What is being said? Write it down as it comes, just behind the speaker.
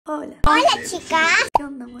Hola. Hola, chicas. ¿Qué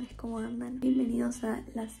onda, amores? ¿Cómo andan? Bienvenidos a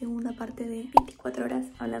la segunda parte de 24 horas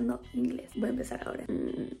hablando inglés. Voy a empezar ahora.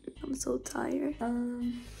 I'm so tired.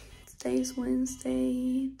 Today is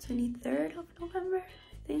Wednesday, 23rd of November,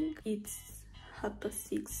 I think. It's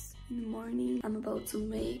 6:30 in the morning. I'm about to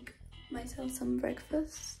make myself some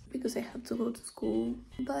breakfast because I have to go to school.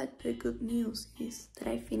 But the good news is that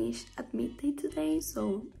I finished at midday today,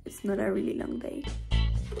 so it's not a really long day.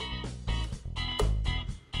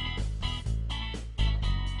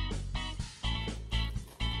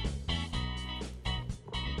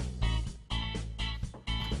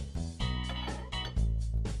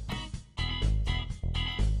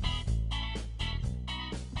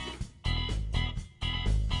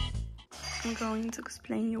 I'm going to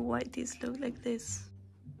explain you why this looks like this.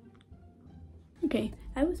 Okay,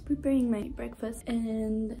 I was preparing my breakfast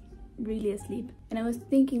and really asleep, and I was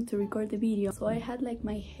thinking to record the video, so I had like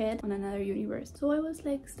my head on another universe. So I was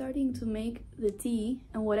like starting to make the tea,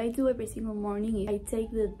 and what I do every single morning is I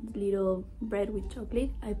take the little bread with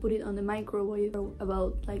chocolate, I put it on the microwave for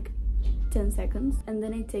about like 10 seconds, and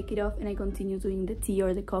then I take it off and I continue doing the tea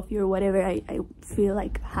or the coffee or whatever I feel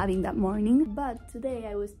like having that morning. But today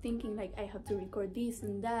I was thinking like I have to record this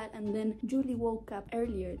and that, and then Julie woke up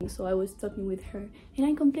earlier, so I was talking with her and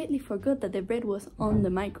I completely forgot that the bread was on the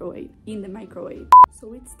microwave, in the microwave.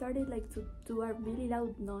 So it started like to do a really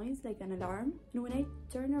loud noise, like an alarm, and when I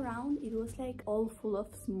turned around it was like all full of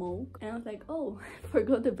smoke, and I was like, oh, I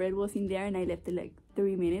forgot the bread was in there, and I left it like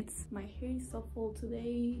 3 minutes. My hair is so full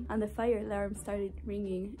today, and the fire alarm started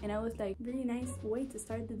ringing, and I was like, really nice way to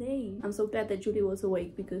start the day. I'm so glad that Julie was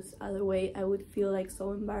awake, because otherwise I would feel like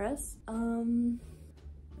so embarrassed.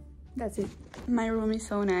 That's it. My room is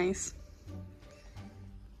so nice.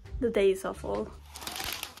 The day is awful.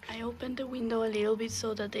 I opened the window a little bit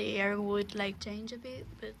so that the air would like change a bit,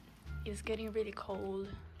 but it's getting really cold.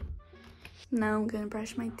 Now I'm gonna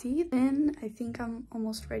brush my teeth and I think I'm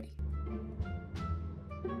almost ready.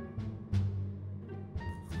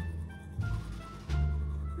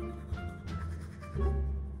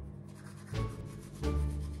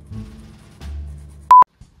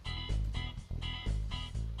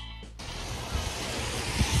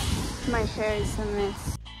 My hair is a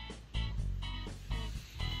mess.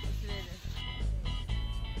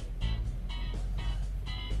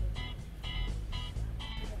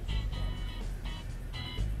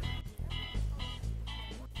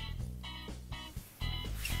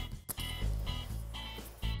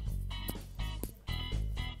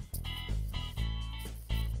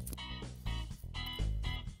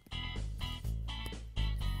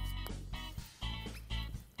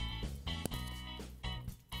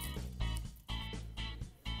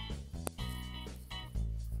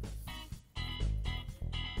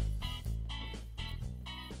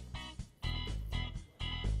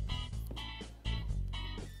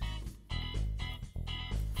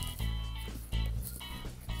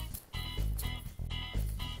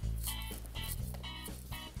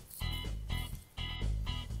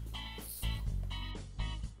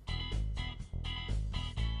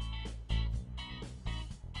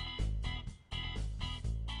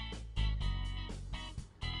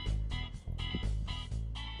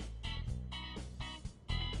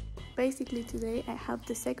 Basically today I have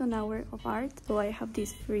the second hour of art, so I have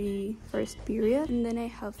this free first period, and then I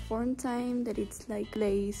have form time that it's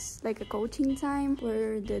like a coaching time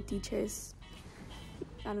where the teachers,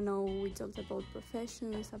 I don't know, we talked about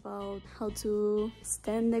professions, about how to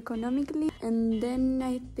stand economically, and then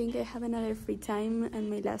I think I have another free time, and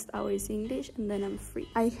my last hour is English, and then I'm free.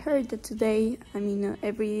 I heard that today,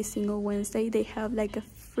 every single Wednesday they have like a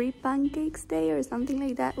free pancakes day or something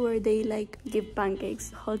like that, where they like give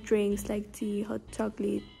pancakes, hot drinks like tea, hot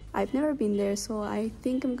chocolate. I've never been there, so I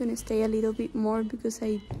think I'm gonna stay a little bit more because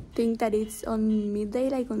I think that it's on midday,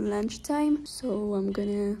 like on lunchtime, so I'm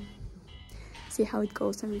gonna see how it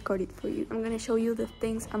goes and record it for you. I'm gonna show you the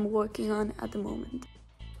things I'm working on at the moment.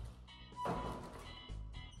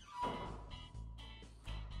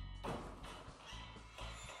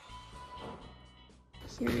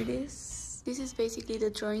 Here it is. This is basically the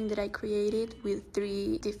drawing that I created with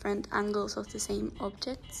 3 different angles of the same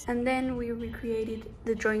objects. And then we recreated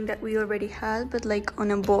the drawing that we already had, but like on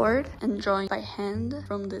a board, and drawing by hand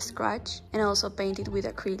from the scratch, and also painted with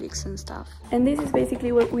acrylics and stuff. And this is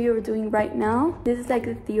basically what we are doing right now. This is like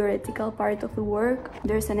the theoretical part of the work.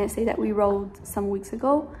 There's an essay that we wrote some weeks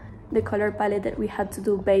ago, the color palette that we had to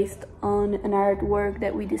do based on an artwork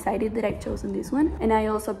that we decided that I've chosen this one. And I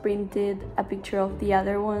also printed a picture of the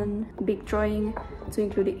other one, big drawing, to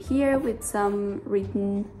include it here with some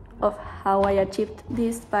written of how I achieved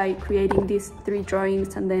this by creating these 3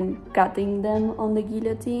 drawings and then cutting them on the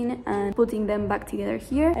guillotine and putting them back together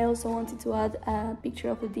here. I also wanted to add a picture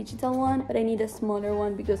of a digital one, but I need a smaller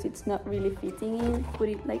one because it's not really fitting in. Put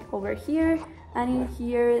it like over here, and in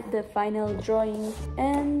here the final drawing,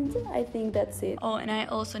 and I think that's it. Oh, and I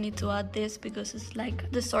also need to add this because it's like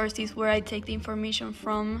the sources where I take the information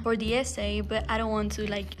from for the essay, but I don't want to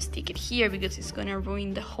like stick it here because it's gonna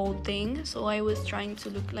ruin the whole thing. So I was trying to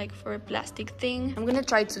look like for a plastic thing. I'm gonna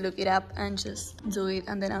try to look it up and just do it,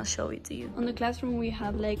 and then I'll show it to you. On the classroom we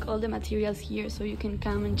have like all the materials here, so you can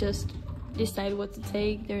come and just decide what to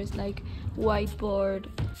take. There's like whiteboard,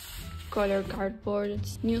 color cardboard,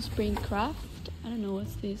 it's newsprint craft. I don't know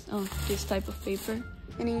what's this. Oh, this type of paper.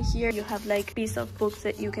 And in here you have like piece of books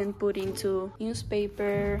that you can put into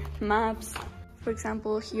newspaper, maps. For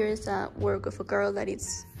example, here is a work of a girl that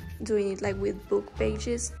is doing it like with book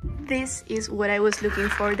pages. This is what I was looking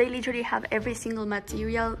for. They literally have every single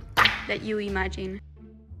material that you imagine.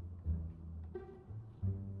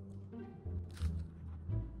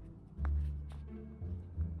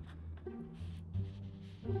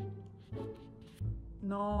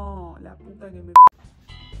 No, la puta que me...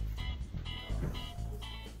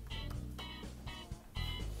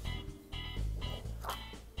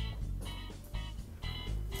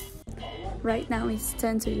 Right now it's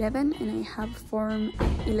 10 to 11 and I have form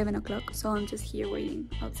at 11 o'clock, so I'm just here waiting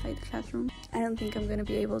outside the classroom. I don't think I'm gonna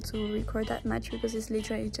be able to record that much because it's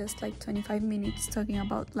literally just like 25 minutes talking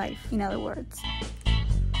about life, in other words.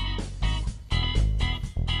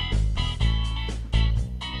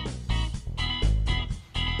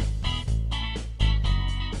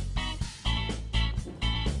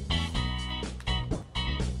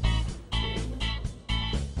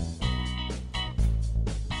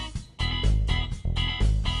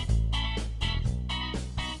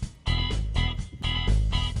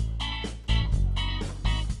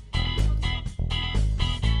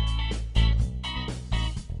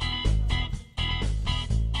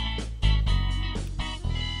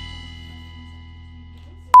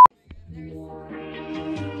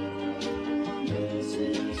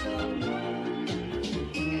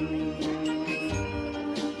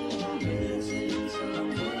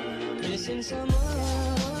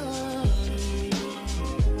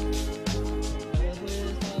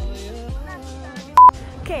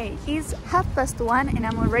 Okay, it's 1:30 and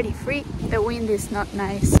I'm already free. The wind is not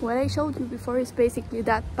nice. What I showed you before is basically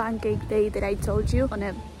that pancake day that I told you on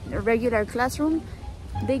a regular classroom.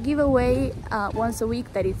 They give away once a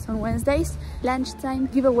week, that it's on Wednesdays, lunchtime,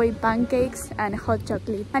 give away pancakes and hot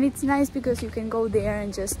chocolate. And it's nice because you can go there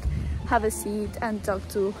and just have a seat and talk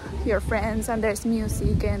to your friends, and there's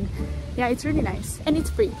music, and yeah, it's really nice and it's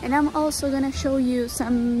free. And I'm also gonna show you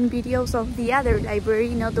some videos of the other library,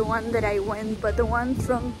 not the one that I went, but the one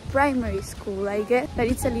from primary school. I get that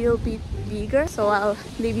it's a little bit bigger, so I'll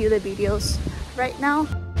leave you the videos right now.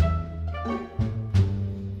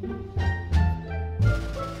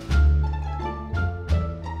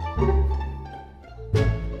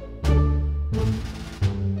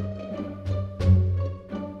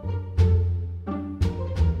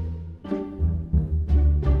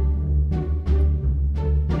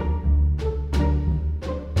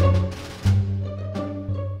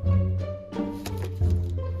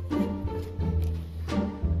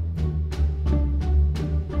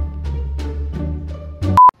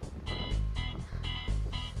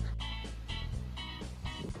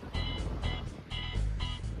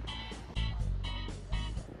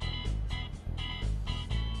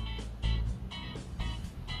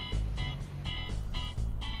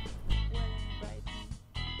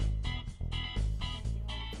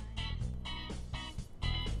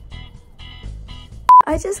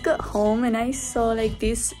 I just got home and I saw like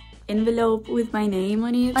this envelope with my name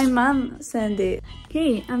on it. My mom sent it.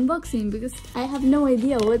 Okay, unboxing, because I have no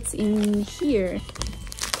idea what's in here.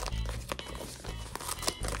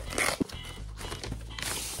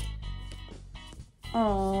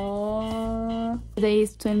 Aww. Today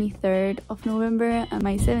is 23rd of November and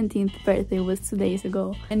my 17th birthday was 2 days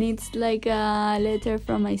ago. And it's like a letter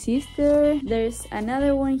from my sister. There's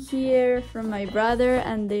another one here from my brother,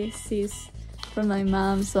 and this is from my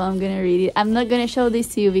mom, so I'm gonna read it. I'm not gonna show this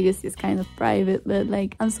to you because it's kind of private, but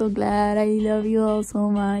like, I'm so glad. I love you all so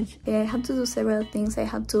much. I have to do several things. I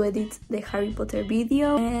have to edit the Harry Potter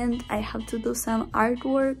video and I have to do some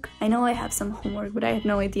artwork. I know I have some homework, but I have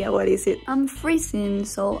no idea what is it. I'm freezing,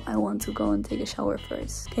 so I want to go and take a shower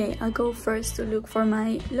first. Okay, I'll go first to look for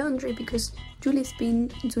my laundry because Julie's been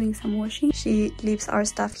doing some washing. She leaves our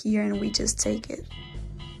stuff here and we just take it.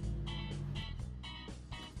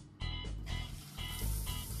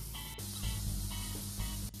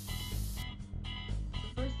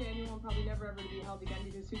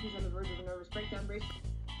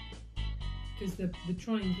 because the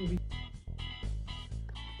trains will be.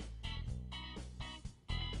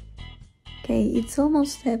 Okay, it's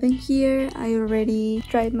almost 7 here. I already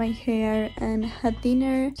dried my hair and had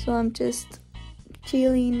dinner, so I'm just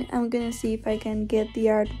chilling. I'm gonna see if I can get the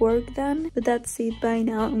artwork done, but that's it by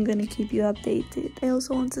now. I'm gonna keep you updated. I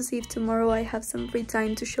also want to see if tomorrow I have some free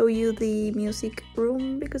time to show you the music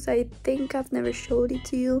room, because I think I've never showed it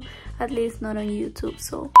to you, at least not on YouTube.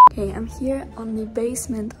 So okay, I'm here on the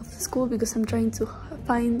basement of the school because I'm trying to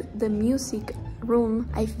find the music room.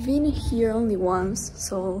 I've been here only once,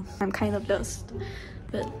 so I'm kind of lost,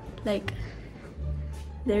 but like,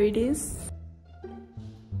 there it is.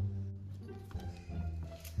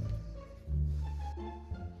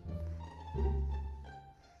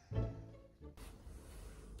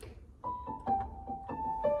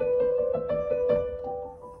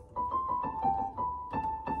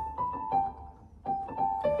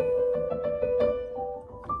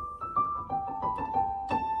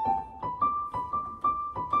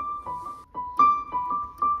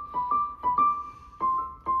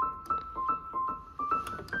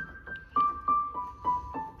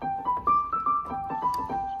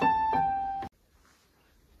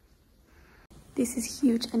 This is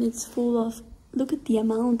huge and it's full of, look at the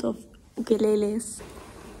amount of ukuleles.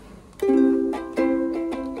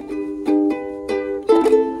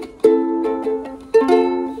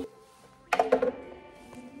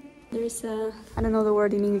 There's a, I don't know the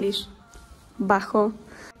word in English, bajo.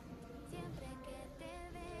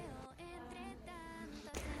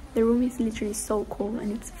 The room is literally so cool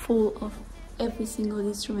and it's full of every single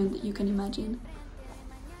instrument that you can imagine.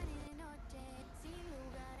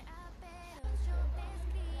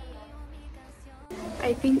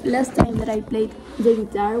 I think last time that I played the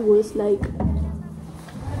guitar was like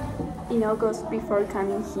in August before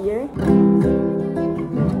coming here.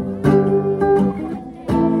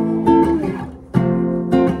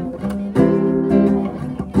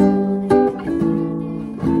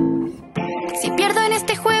 Si pierdo en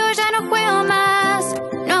este juego ya no juego más.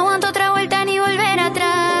 No aguanto otra vuelta ni volver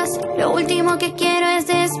atrás. Lo último que quiero es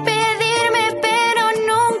despedir.